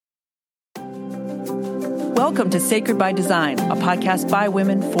Welcome to Sacred by Design, a podcast by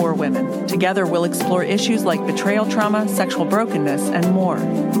women for women. Together, we'll explore issues like betrayal trauma, sexual brokenness, and more.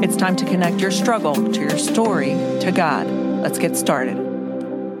 It's time to connect your struggle to your story to God. Let's get started.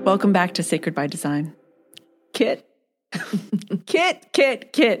 Welcome back to Sacred by Design. Kit.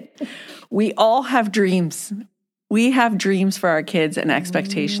 Kit. We all have dreams. We have dreams for our kids and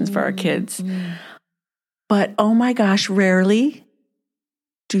expectations for our kids. But oh my gosh, rarely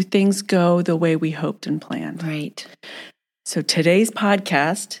do things go the way we hoped and planned. Right. So today's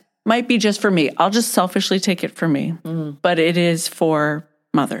podcast might be just for me. I'll just selfishly take it for me. But it is for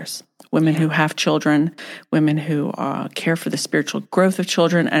mothers, women who have children, women who care for the spiritual growth of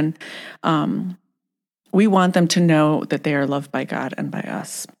children. And we want them to know that they are loved by God and by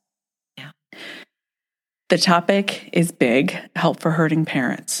us. Yeah. The topic is big, help for hurting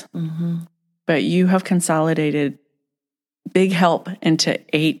parents. But you have consolidated big help into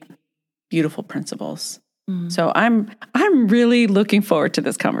 8 beautiful principles. So I'm really looking forward to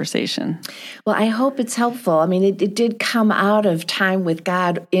this conversation. Well, I hope it's helpful. I mean, it did come out of time with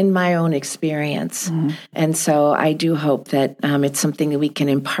God in my own experience. And so I do hope that it's something that we can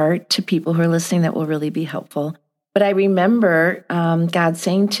impart to people who are listening that will really be helpful. But I remember God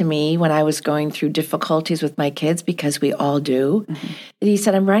saying to me when I was going through difficulties with my kids, because we all do, that He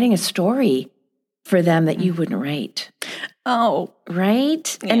said, I'm writing a story for them that you wouldn't write. Oh,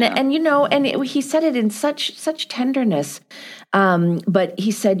 right. Yeah. And He said it in such tenderness. But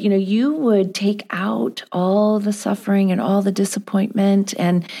He said, you would take out all the suffering and all the disappointment.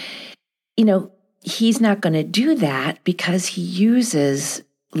 And, He's not going to do that because He uses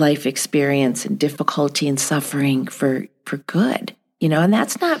life experience and difficulty and suffering for good. And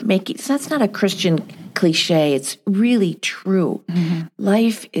that's not a Christian cliche. It's really true.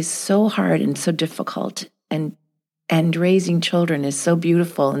 Life is so hard and so difficult, and raising children is so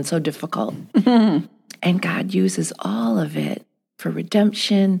beautiful and so difficult. And God uses all of it for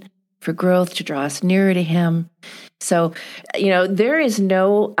redemption, for growth, to draw us nearer to Him. So, there is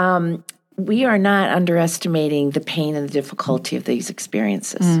no, we are not underestimating the pain and the difficulty of these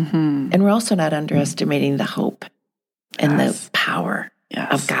experiences. And we're also not underestimating the hope and the power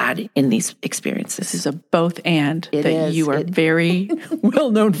of God in these experiences. This is a both and It that is. you are very well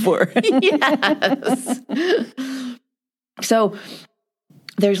known for. Yes. So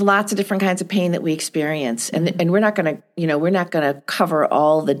there's lots of different kinds of pain that we experience, and we're not going to cover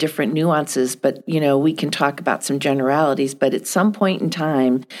all the different nuances, but we can talk about some generalities. But at some point in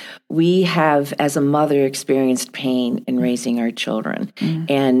time, we have, as a mother, experienced pain in raising our children,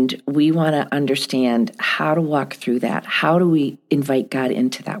 and we want to understand how to walk through that. How do we invite God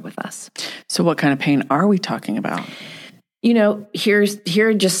into that with us? So what kind of pain are we talking about? Here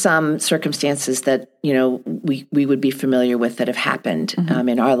are just some circumstances that, we would be familiar with that have happened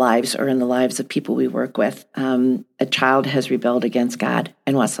in our lives or in the lives of people we work with. A child has rebelled against God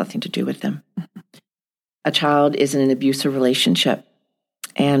and wants nothing to do with Him. A child is in an abusive relationship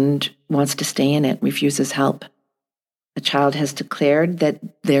and wants to stay in it, refuses help. A child has declared that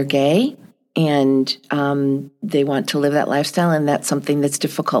they're gay and they want to live that lifestyle, and that's something that's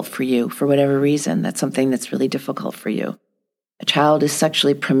difficult for you for whatever reason. That's something that's really difficult for you. A child is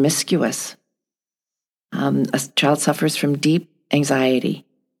sexually promiscuous. A child suffers from deep anxiety.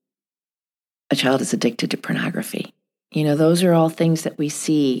 A child is addicted to pornography. Those are all things that we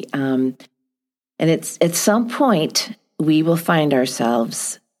see. And it's at some point, we will find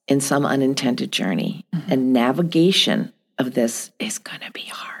ourselves in some unintended journey. And navigation of this is going to be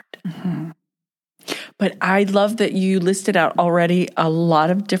hard. But I love that you listed out already a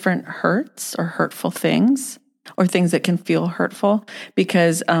lot of different hurts or hurtful things, or things that can feel hurtful,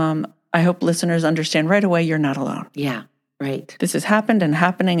 because I hope listeners understand right away you're not alone. Yeah, right. This has happened and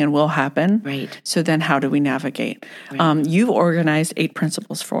happening and will happen. Right. So then how do we navigate? Right. You've organized 8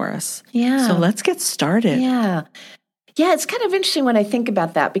 principles for us. Yeah. So let's get started. Yeah, it's kind of interesting when I think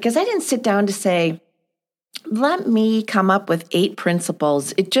about that, because I didn't sit down to say, let me come up with 8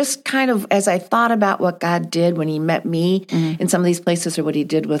 principles. It just kind of, as I thought about what God did when He met me in some of these places, or what He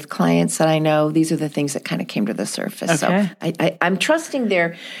did with clients that I know, these are the things that kind of came to the surface. Okay. So I'm trusting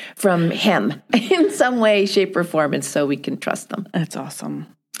they're from Him in some way, shape, or form, and so we can trust them. That's awesome.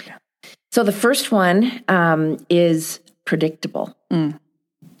 Yeah. So the first one is predictable.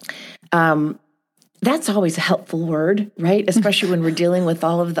 That's always a helpful word, right? Especially when we're dealing with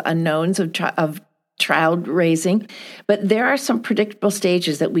all of the unknowns of child raising. But there are some predictable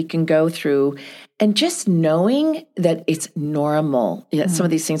stages that we can go through, and just knowing that it's normal, some of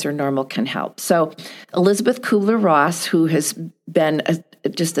these things are normal, can help. So Elizabeth Kubler-Ross, who has been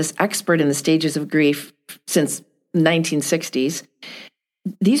just this expert in the stages of grief since 1960s,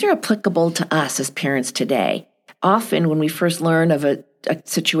 these are applicable to us as parents today. Often when we first learn of a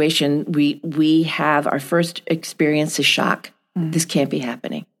situation, we have our first experience is shock. This can't be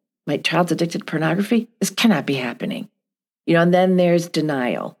happening. My child's addicted to pornography. This cannot be happening. And then there's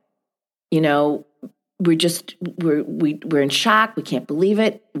denial. We're in shock. We can't believe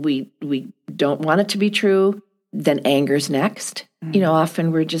it. We don't want it to be true. Then anger's next.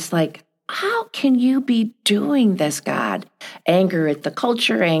 Often we're just like, how can you be doing this, God? Anger at the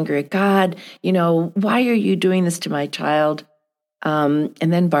culture, anger at God. Why are you doing this to my child? And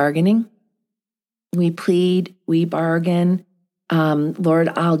then bargaining. We plead, we bargain. Lord,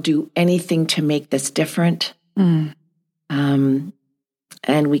 I'll do anything to make this different. And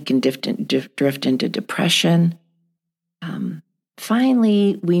we can drift into depression.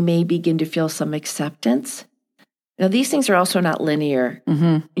 Finally, we may begin to feel some acceptance. Now, these things are also not linear.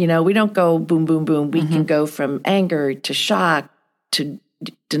 We don't go boom, boom, boom. We can go from anger to shock to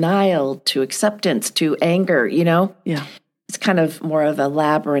denial to acceptance to anger, Yeah. It's kind of more of a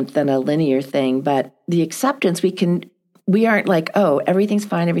labyrinth than a linear thing. But the acceptance, we aren't like, oh, everything's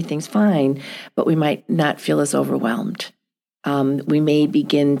fine, but we might not feel as overwhelmed. We may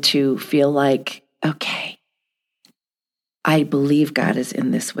begin to feel like, okay, I believe God is in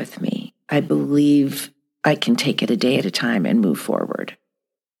this with me. I believe I can take it a day at a time and move forward.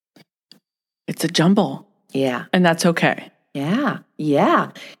 It's a jumble. Yeah. And that's okay. Yeah. Yeah.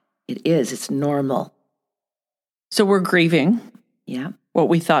 It is. It's normal. So we're grieving. Yeah. What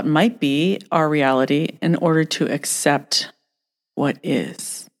we thought might be our reality in order to accept what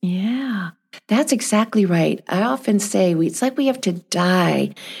is. Yeah. That's exactly right. I often say it's like we have to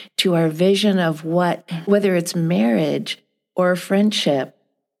die to our vision of whether it's marriage or a friendship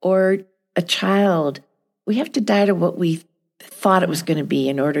or a child, we have to die to what we thought it was going to be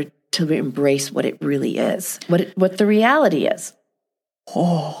in order to embrace what it really is, what the reality is.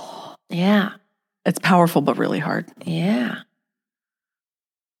 Oh. Yeah. It's powerful, but really hard. Yeah.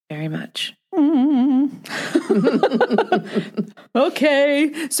 Very much.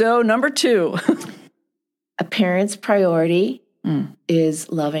 Okay. So number 2. A parent's priority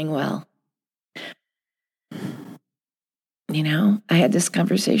is loving well. I had this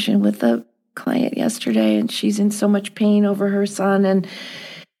conversation with a client yesterday, and she's in so much pain over her son, and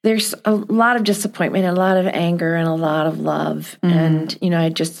there's a lot of disappointment, a lot of anger, and a lot of love. And,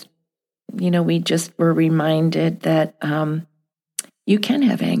 we just were reminded that you can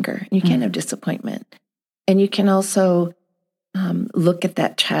have anger, you can have disappointment, and you can also look at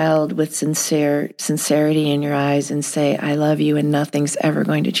that child with sincerity in your eyes and say, I love you, and nothing's ever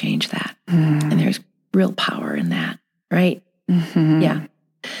going to change that. And there's real power in that, right? Yeah.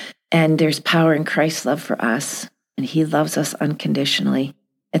 And there's power in Christ's love for us, and he loves us unconditionally.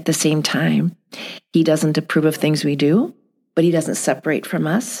 At the same time, he doesn't approve of things we do, but he doesn't separate from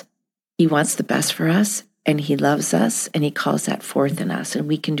us. He wants the best for us, and he loves us, and he calls that forth in us, and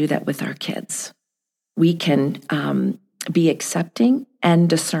we can do that with our kids. We can be accepting and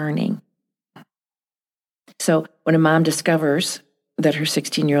discerning. So when a mom discovers that her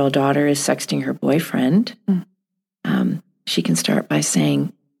 16-year-old daughter is sexting her boyfriend, she can start by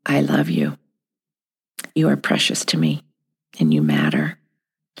saying, I love you. You are precious to me, and you matter.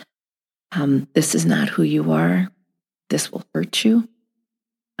 This is not who you are. This will hurt you,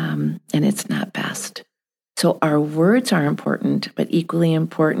 and it's not best. So our words are important, but equally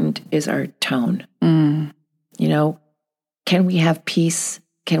important is our tone. Can we have peace?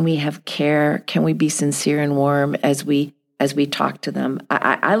 Can we have care? Can we be sincere and warm as we talk to them?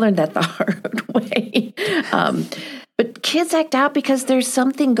 I learned that the hard way. But kids act out because there's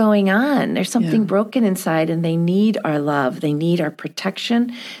something going on. There's something broken inside, and they need our love. They need our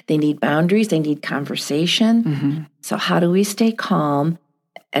protection. They need boundaries. They need conversation. So how do we stay calm?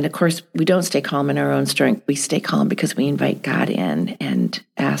 And of course, we don't stay calm in our own strength. We stay calm because we invite God in and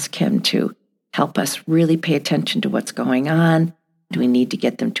ask him to help us really pay attention to what's going on. Do we need to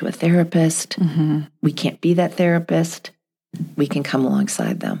get them to a therapist? We can't be that therapist. We can come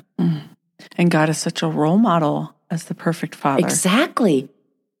alongside them. And God is such a role model as the perfect father. Exactly.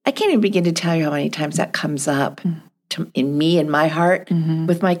 I can't even begin to tell you how many times that comes up in me and my heart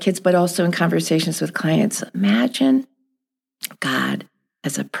with my kids, but also in conversations with clients. Imagine God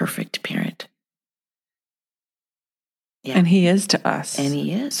as a perfect parent. Yeah. And he is to us. And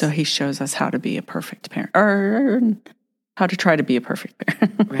he is. So he shows us how to be a perfect parent, or how to try to be a perfect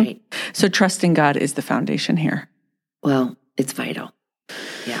parent. Right. So trusting God is the foundation here. Well, it's vital.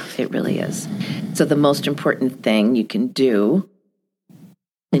 Yeah, it really is. So the most important thing you can do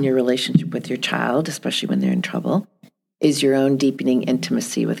in your relationship with your child, especially when they're in trouble, is your own deepening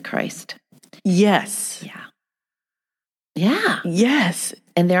intimacy with Christ. Yes. Yeah. Yeah. Yes.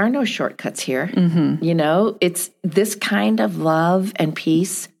 And there are no shortcuts here. Mm-hmm. You know, it's this kind of love and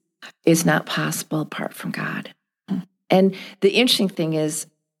peace is not possible apart from God. And the interesting thing is,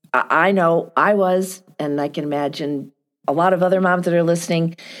 I know I was, and I can imagine a lot of other moms that are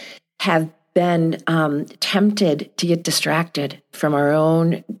listening have been tempted to get distracted from our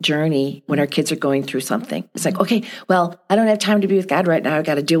own journey when our kids are going through something. It's like, okay, well, I don't have time to be with God right now. I've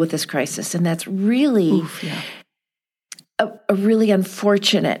got to deal with this crisis. And that's really a really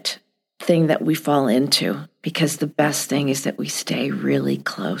unfortunate thing that we fall into, because the best thing is that we stay really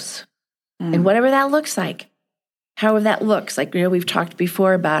close. And whatever that looks like, however that looks, like, you know, we've talked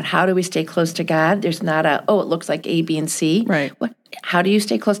before about how do we stay close to God? There's not it looks like A, B, and C. Right. How do you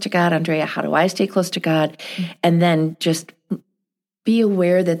stay close to God, Andrea? How do I stay close to God? And then just be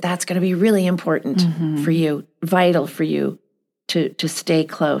aware that that's going to be really important for you, vital for you to stay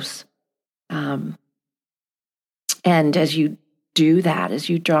close. And as you do that, as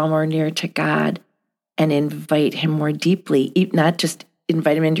you draw more near to God and invite him more deeply, not just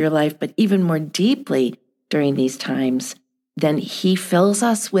invite him into your life, but even more deeply during these times, then he fills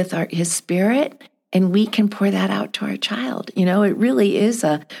us with his spirit, and we can pour that out to our child. You know, it really is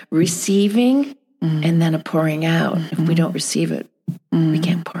a receiving and then a pouring out. If we don't receive it, we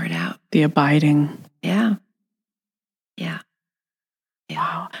can't pour it out. The abiding. Yeah.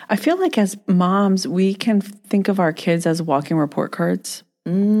 Wow. I feel like as moms, we can think of our kids as walking report cards.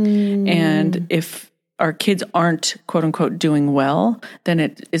 And if our kids aren't, quote unquote, doing well, then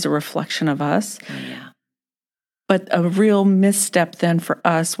it is a reflection of us. But a real misstep then for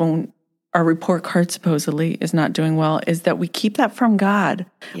us when our report card supposedly is not doing well is that we keep that from God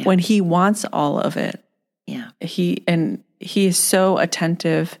when he wants all of it. He is so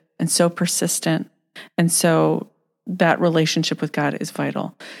attentive and so persistent. And so that relationship with God is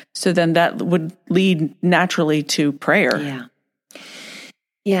vital. So then that would lead naturally to prayer.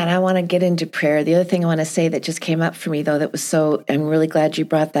 Yeah, and I want to get into prayer. The other thing I want to say that just came up for me, though, that was I'm really glad you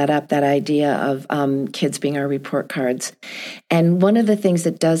brought that up, that idea of kids being our report cards. And one of the things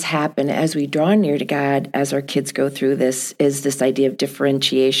that does happen as we draw near to God, as our kids go through this, is this idea of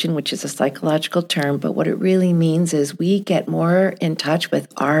differentiation, which is a psychological term. But what it really means is we get more in touch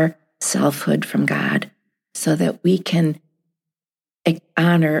with our selfhood from God so that we can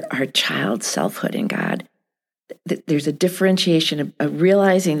honor our child's selfhood in God. There's a differentiation of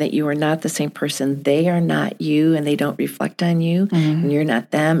realizing that you are not the same person. They are not you, and they don't reflect on you, and you're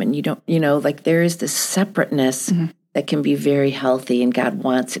not them, and you don't, like there is this separateness that can be very healthy, and God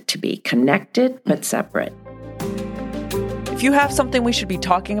wants it to be connected but separate. If you have something we should be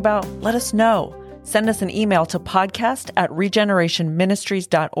talking about, let us know. Send us an email to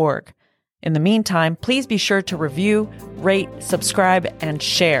podcast@regenerationministries.org. In the meantime, please be sure to review, rate, subscribe, and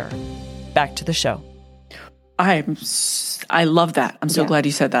share. Back to the show. I love that. I'm so glad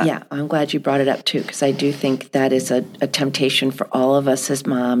you said that. Yeah, I'm glad you brought it up too, because I do think that is a temptation for all of us as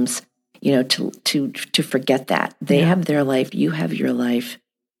moms, to forget that. They have their life, you have your life,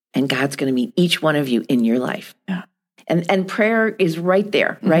 and God's going to meet each one of you in your life. Yeah. And prayer is right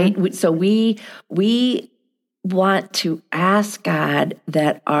there, right? So we want to ask God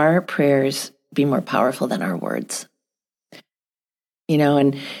that our prayers be more powerful than our words.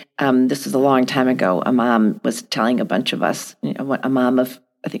 And this was a long time ago. A mom was telling a bunch of us, a mom of,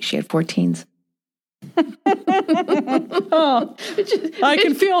 I think she had 4 teens. Oh, I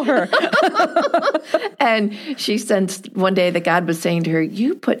can feel her. And she sensed one day that God was saying to her,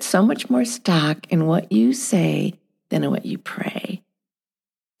 you put so much more stock in what you say than in what you pray.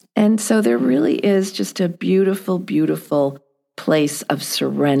 And so there really is just a beautiful, beautiful place of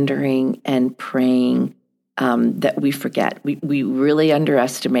surrendering and praying that we forget. We really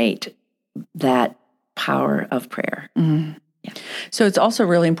underestimate that power of prayer. Yeah. So it's also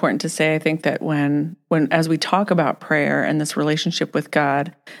really important to say, I think, that when as we talk about prayer and this relationship with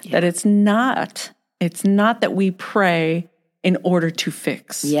God, that it's not that we pray in order to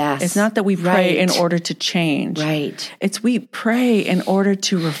fix. Yes. It's not that we pray in order to change. Right. It's we pray in order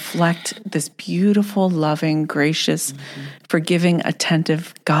to reflect this beautiful, loving, gracious, forgiving,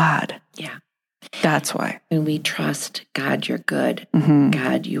 attentive God. Yeah. That's why. And we trust, God, you're good.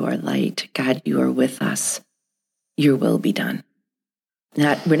 God, you are light. God, you are with us. Your will be done.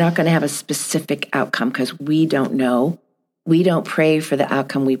 We're not going to have a specific outcome because we don't know. We don't pray for the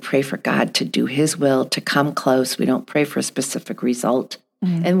outcome. We pray for God to do his will, to come close. We don't pray for a specific result,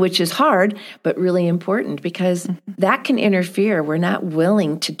 and which is hard, but really important because that can interfere. We're not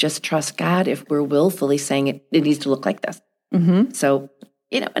willing to just trust God if we're willfully saying it needs to look like this. So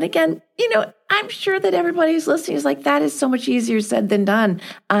And again, I'm sure that everybody who's listening is like, that is so much easier said than done.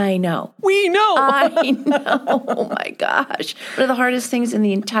 I know. We know. I know. Oh my gosh. One of the hardest things in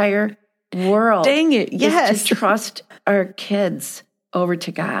the entire world. Dang it. Yes. Is to trust our kids over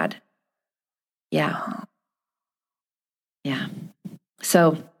to God. Yeah. Yeah.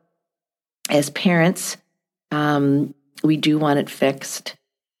 So as parents, we do want it fixed.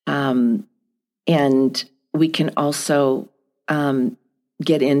 And we can also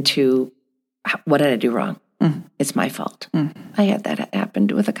get into, what did I do wrong? It's my fault. I had that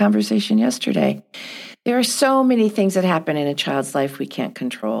happened with a conversation yesterday. There are so many things that happen in a child's life we can't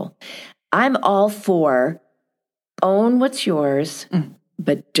control. I'm all for own what's yours,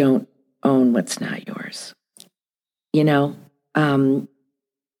 but don't own what's not yours.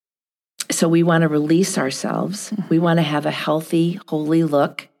 So we want to release ourselves. We want to have a healthy, holy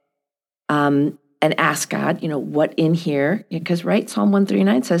look, and ask God, what in here? Because Psalm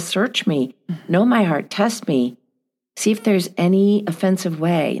 139 says, "Search me, know my heart, test me, see if there's any offensive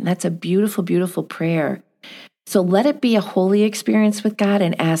way." And that's a beautiful, beautiful prayer. So let it be a holy experience with God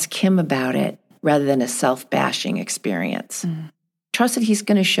and ask Him about it rather than a self-bashing experience. Trust that He's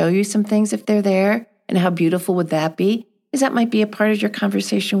going to show you some things if they're there. And how beautiful would that be? Is that might be a part of your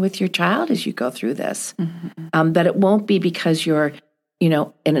conversation with your child as you go through this. That it won't be because you're, in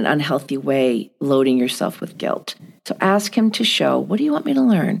an unhealthy way, loading yourself with guilt. So ask Him to show, what do you want me to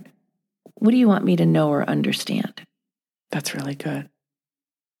learn? What do you want me to know or understand? That's really good.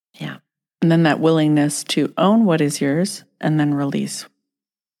 Yeah. And then that willingness to own what is yours and then release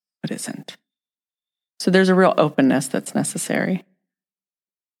what isn't. So there's a real openness that's necessary.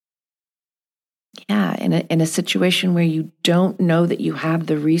 Yeah, in a situation where you don't know that you have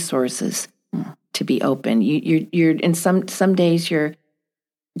the resources to be open. You're in some days you're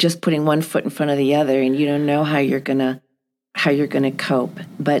just putting one foot in front of the other, and you don't know how you're gonna cope.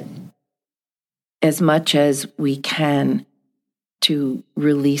 But as much as we can, to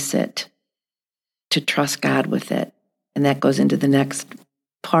release it, to trust God with it, and that goes into the next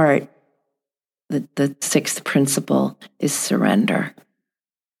part. The sixth principle is surrender.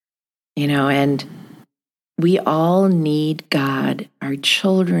 And we all need God. Our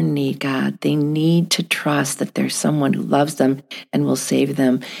children need God. They need to trust that there's someone who loves them and will save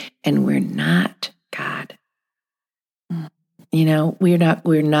them. And we're not God.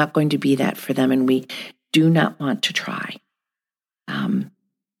 We're not going to be that for them, and we do not want to try.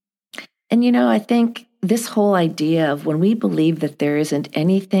 I think this whole idea of when we believe that there isn't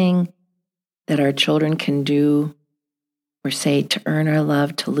anything that our children can do or say to earn our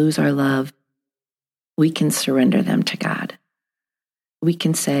love, to lose our love, we can surrender them to God. We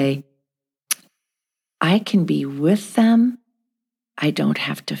can say, I can be with them. I don't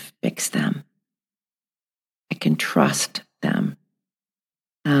have to fix them. I can trust them.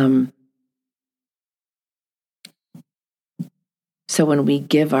 So when we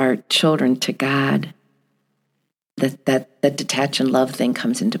give our children to God, that detach and love thing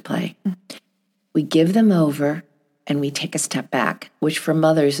comes into play. We give them over and we take a step back, which for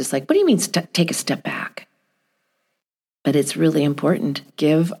mothers is like, what do you mean take a step back? But it's really important.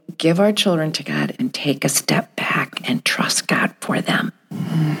 Give our children to God and take a step back and trust God for them.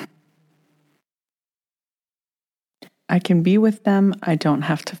 I can be with them. I don't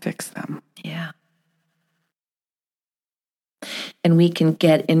have to fix them. Yeah. And we can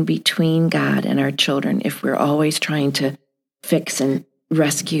get in between God and our children if we're always trying to fix and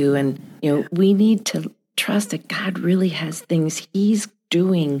rescue. And, we need to trust that God really has things He's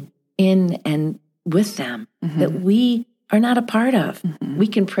doing in and with them that we are not a part of. We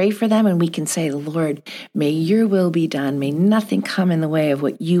can pray for them and we can say, Lord, may your will be done. May nothing come in the way of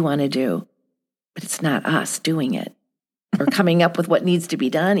what you want to do. But it's not us doing it or coming up with what needs to be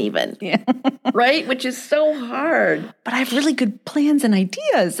done even. Yeah. Right? Which is so hard. But I have really good plans and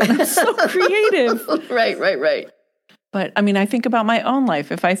ideas, and I'm so creative. Right. But I think about my own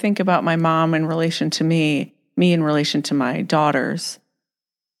life. If I think about my mom in relation to me in relation to my daughters,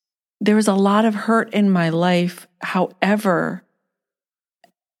 there was a lot of hurt in my life. However,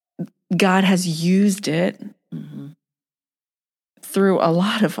 God has used it through a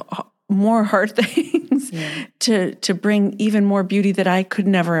lot of more hard things to bring even more beauty that I could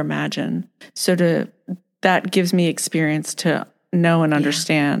never imagine. So that gives me experience to know and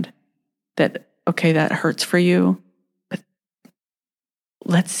understand that, okay, that hurts for you, but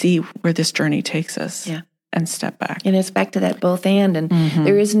let's see where this journey takes us and step back. And it's back to that both and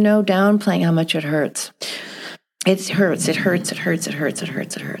there is no downplaying how much it hurts. It hurts.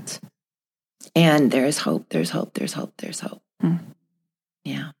 And there is hope. There's hope.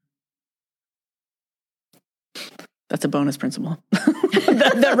 Yeah. That's a bonus principle.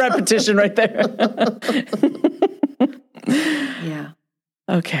 that repetition right there. Yeah.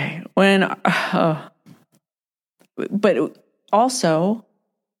 Okay. But also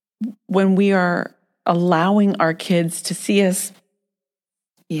when we are allowing our kids to see us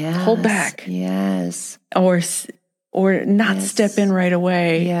hold back. Yes. Or not step in right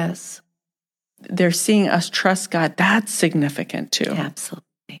away. Yes. They're seeing us trust God. That's significant too. Absolutely.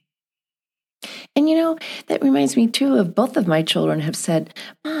 And that reminds me too of both of my children have said,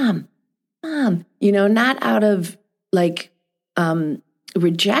 Mom, not out of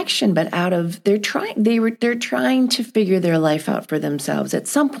rejection, but out of they're trying to figure their life out for themselves at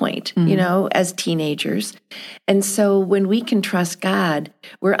some point, as teenagers. And so when we can trust God,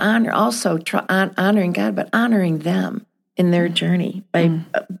 we're honoring God, but honoring them in their journey by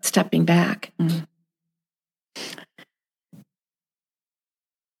stepping back.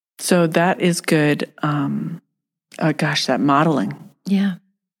 So that is good. That modeling. Yeah.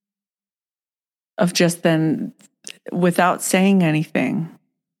 Of just then, without saying anything,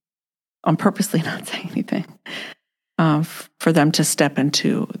 I'm purposely not saying anything, for them to step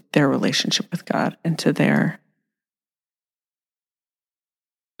into their relationship with God, into their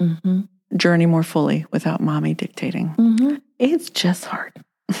journey more fully without mommy dictating. It's just hard.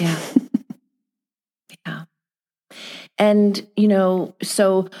 Yeah. Yeah. And,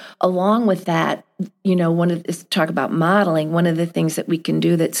 so along with that, talk about modeling, one of the things that we can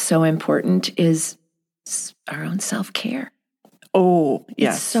do that's so important is our own self-care. Oh,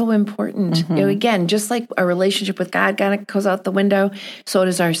 yes. It's so important. Again, just like our relationship with God kind of goes out the window, so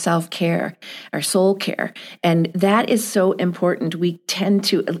does our self-care, our soul care. And that is so important.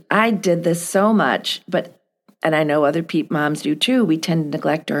 I did this so much, and I know other moms do too, we tend to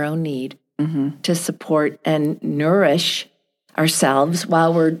neglect our own need to support and nourish ourselves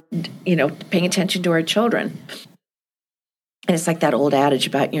while we're, paying attention to our children. And it's like that old adage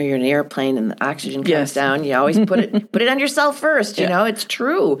about, you're in an airplane and the oxygen comes down. You always put it on yourself first. It's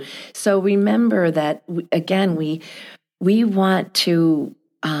true. So remember that, we want to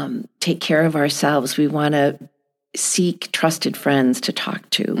take care of ourselves. We want to seek trusted friends to talk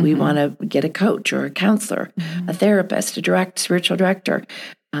to. We want to get a coach or a counselor, a therapist, spiritual director.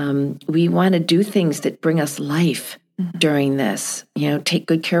 We want to do things that bring us life during this. Take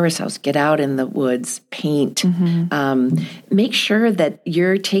good care of ourselves, get out in the woods, paint, make sure that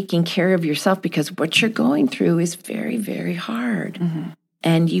you're taking care of yourself, because what you're going through is very, very hard.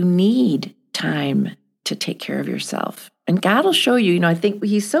 And you need time to take care of yourself. And God will show you, I think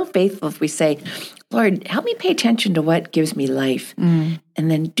He's so faithful if we say, Lord, help me pay attention to what gives me life, and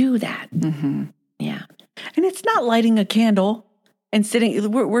then do that. Yeah. And it's not lighting a candle and sitting.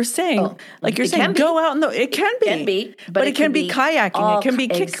 We're saying, you're saying, go out in it can be, but it can be kayaking. It can be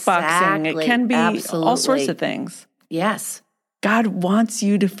kickboxing. It can be all sorts of things. Yes. God wants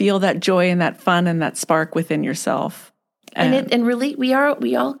you to feel that joy and that fun and that spark within yourself. And really, we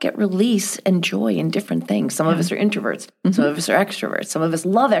all get release and joy in different things. Some of us are introverts. Some of us are extroverts. Some of us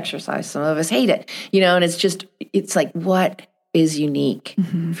love exercise. Some of us hate it. And it's like, what is unique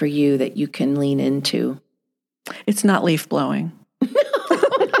for you that you can lean into? It's not leaf blowing.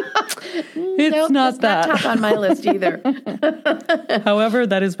 It's not that. Not top on my list either. However,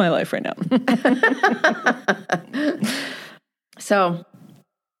 that is my life right now. So,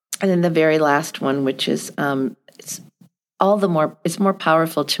 and then the very last one, which is, it's more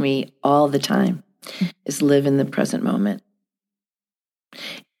powerful to me all the time, is live in the present moment.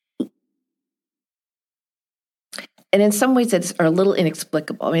 And in some ways, it's a little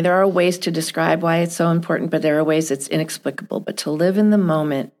inexplicable. I mean, there are ways to describe why it's so important, but there are ways it's inexplicable. But to live in the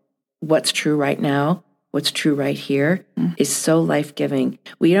moment, what's true right now, what's true right here, is so life-giving.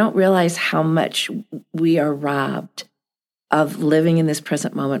 We don't realize how much we are robbed of living in this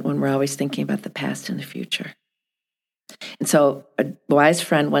present moment when we're always thinking about the past and the future. And so a wise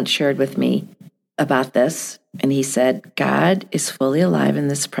friend once shared with me about this, and he said, God is fully alive in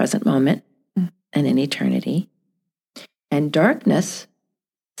this present moment and in eternity. And darkness,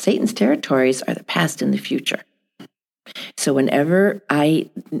 Satan's territories, are the past and the future. So whenever God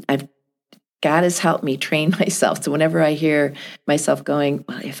has helped me train myself. So whenever I hear myself going,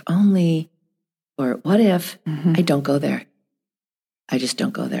 well, if only, or what if, I don't go there. I just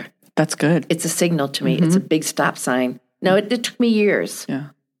don't go there. That's good. It's a signal to me. It's a big stop sign. No, it took me years.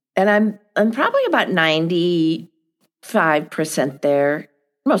 Yeah. And I'm probably about 95% there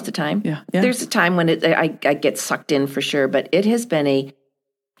most of the time. Yeah. There's a time when I get sucked in for sure, but it has been a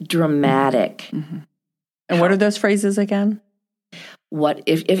dramatic. And what are those phrases again? What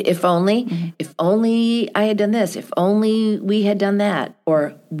if only, if only I had done this, if only we had done that,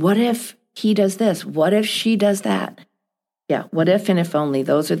 or what if he does this, what if she does that? Yeah. What if and if only,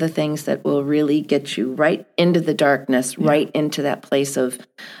 those are the things that will really get you right into the darkness, right into that place of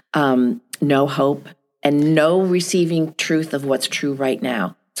no hope and no receiving truth of what's true right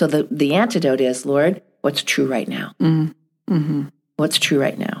now. So the antidote is, Lord, what's true right now? Mm-hmm. What's true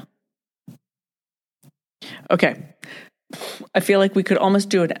right now? Okay. I feel like we could almost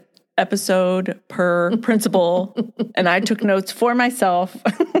do an episode per principle, and I took notes for myself.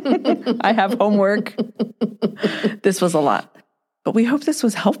 I have homework. This was a lot, but we hope this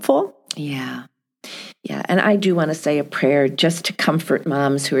was helpful. Yeah. Yeah. And I do want to say a prayer just to comfort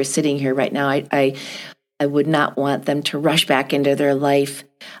moms who are sitting here right now. I would not want them to rush back into their life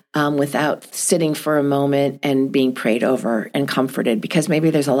without sitting for a moment and being prayed over and comforted, because maybe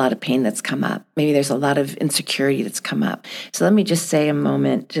there's a lot of pain that's come up. Maybe there's a lot of insecurity that's come up. So let me just say a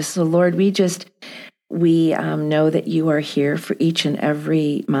moment, just so Lord, we know that you are here for each and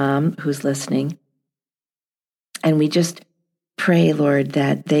every mom who's listening. And we just pray, Lord,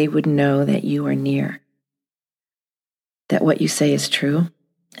 that they would know that you are near, that what you say is true,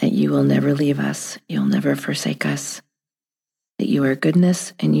 that you will never leave us, you'll never forsake us, that you are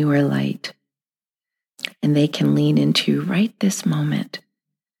goodness and you are light. And they can lean into right this moment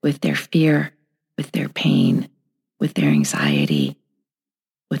with their fear, with their pain, with their anxiety,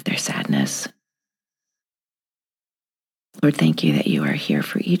 with their sadness. Lord, thank you that you are here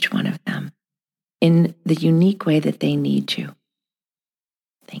for each one of them in the unique way that they need you.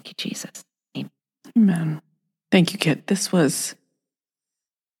 Thank you, Jesus. Amen. Amen. Thank you, Kit. This was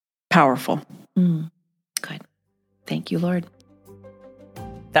powerful. Good. Thank you, Lord.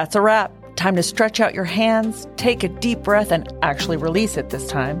 That's a wrap. Time to stretch out your hands, take a deep breath, and actually release it this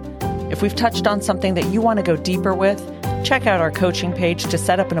time. If we've touched on something that you want to go deeper with, check out our coaching page to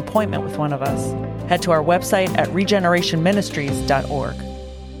set up an appointment with one of us. Head to our website at regenerationministries.org.